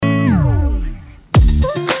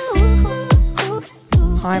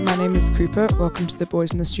Hi, my name is Cooper. Welcome to the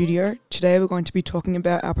Boys in the Studio. Today we're going to be talking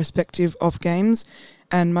about our perspective of games,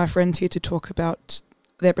 and my friends here to talk about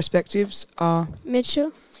their perspectives are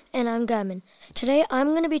Mitchell. And I'm German. Today I'm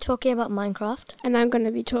going to be talking about Minecraft. And I'm going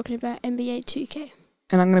to be talking about NBA 2K.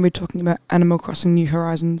 And I'm going to be talking about Animal Crossing New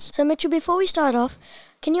Horizons. So Mitchell, before we start off,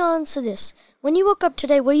 can you answer this? When you woke up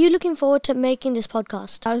today, were you looking forward to making this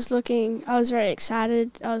podcast? I was very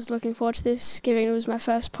excited. I was looking forward to this, given it was my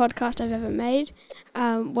first podcast I've ever made.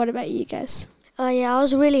 What about you guys? Yeah, I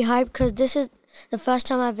was really hyped because this is the first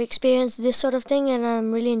time I've experienced this sort of thing and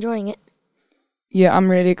I'm really enjoying it. Yeah,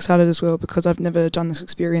 I'm really excited as well because I've never done this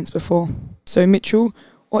experience before. So Mitchell,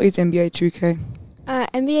 what is NBA 2K?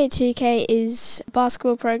 NBA 2K is a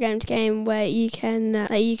basketball programmed game where you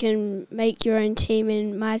can make your own team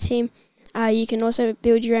in my team. You can also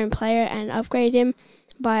build your own player and upgrade him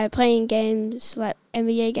by playing games like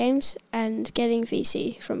NBA games and getting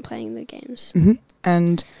VC from playing the games. Mm-hmm.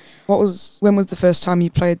 And when was the first time you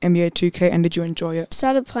played NBA 2K and did you enjoy it? I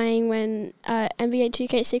started playing when NBA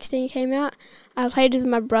 2K16 came out. I played with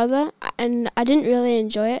my brother and I didn't really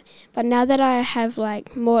enjoy it, but now that I have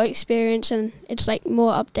like more experience and it's like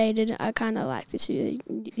more updated, I kind of like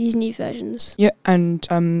these new versions. Yeah, and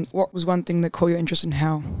what was one thing that caught your interest and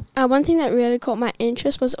how? One thing that really caught my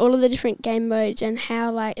interest was all of the different game modes and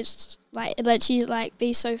how it lets you like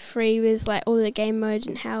be so free with like all the game modes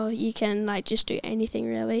and how you can like just do anything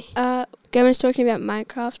really. German's talking about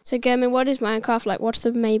Minecraft. So German, what is Minecraft like? What's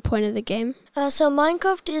the main point of the game? So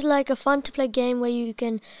Minecraft is like a fun to play game where you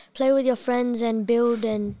can play with your friends and build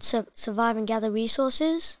and survive and gather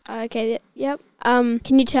resources. Okay, yep. Can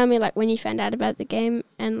you tell me like when you found out about the game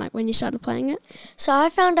and like when you started playing it? So I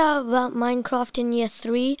found out about Minecraft in year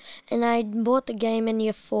 3 and I bought the game in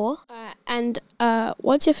year 4. And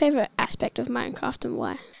what's your favourite aspect of Minecraft and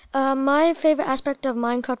why? My favourite aspect of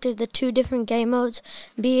Minecraft is the two different game modes,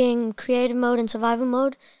 being creative mode and survival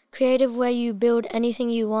mode. Creative, where you build anything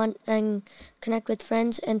you want and connect with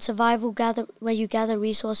friends, and survival, where you gather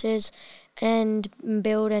resources and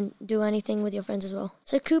build and do anything with your friends as well.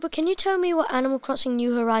 So Cooper, can you tell me what Animal Crossing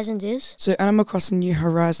New Horizons is? So Animal Crossing New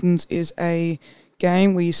Horizons is a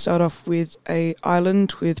game where you start off with an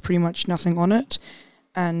island with pretty much nothing on it,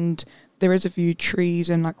 and there is a few trees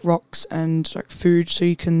and like rocks and like food so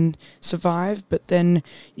you can survive, but then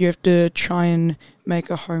you have to try and make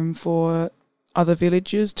a home for other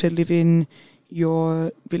villagers to live in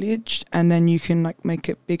your village, and then you can like make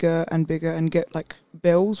it bigger and bigger and get like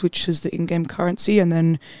bells, which is the in-game currency, and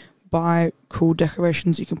then buy cool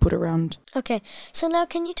decorations you can put around. Okay, so now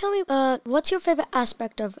can you tell me what's your favourite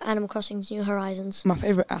aspect of Animal Crossing New Horizons? My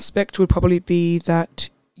favourite aspect would probably be that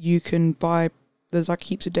you can buy, there's like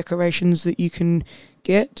heaps of decorations that you can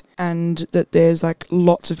get, and that there's like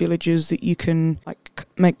lots of villagers that you can like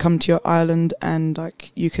make come to your island, and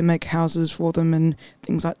like you can make houses for them and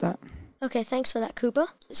things like that. Okay, thanks for that, Cooper.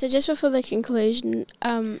 So just before the conclusion,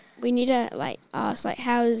 we need to like ask like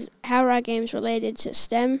how are our games related to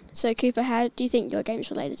STEM? So Cooper, how do you think your game's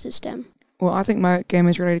related to STEM? Well, I think my game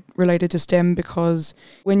is related to STEM because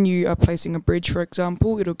when you are placing a bridge, for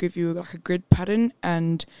example, it'll give you like a grid pattern,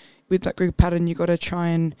 and with that grid pattern you got to try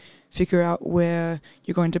and figure out where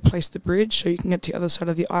you're going to place the bridge so you can get to the other side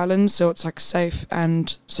of the island, so it's like safe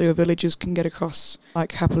and so your villagers can get across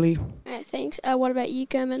like happily. Thanks. What about you,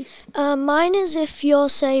 German? Mine is if you're,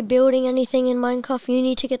 say, building anything in Minecraft, you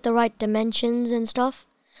need to get the right dimensions and stuff.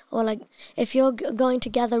 Or like if you're going to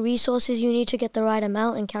gather resources, you need to get the right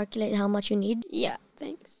amount and calculate how much you need. Yeah,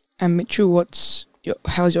 thanks. And Mitchell,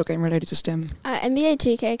 how is your game related to STEM? NBA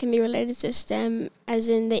 2K can be related to STEM, as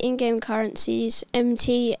in the in-game currencies,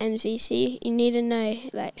 MT and VC. You need to know,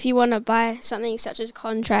 like, if you want to buy something such as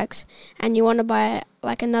contracts and you want to buy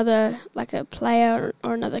like a player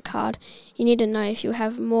or another card, you need to know if you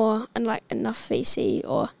have more and like enough VC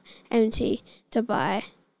or MT to buy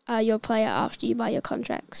your player after you buy your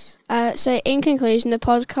contracts. So in conclusion, the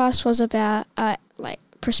podcast was about our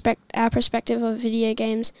perspective of video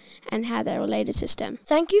games and how they're related to STEM.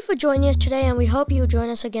 Thank you for joining us today, and we hope you'll join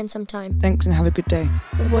us again sometime. Thanks and have a good day.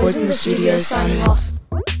 The Boys in the Studio signing off.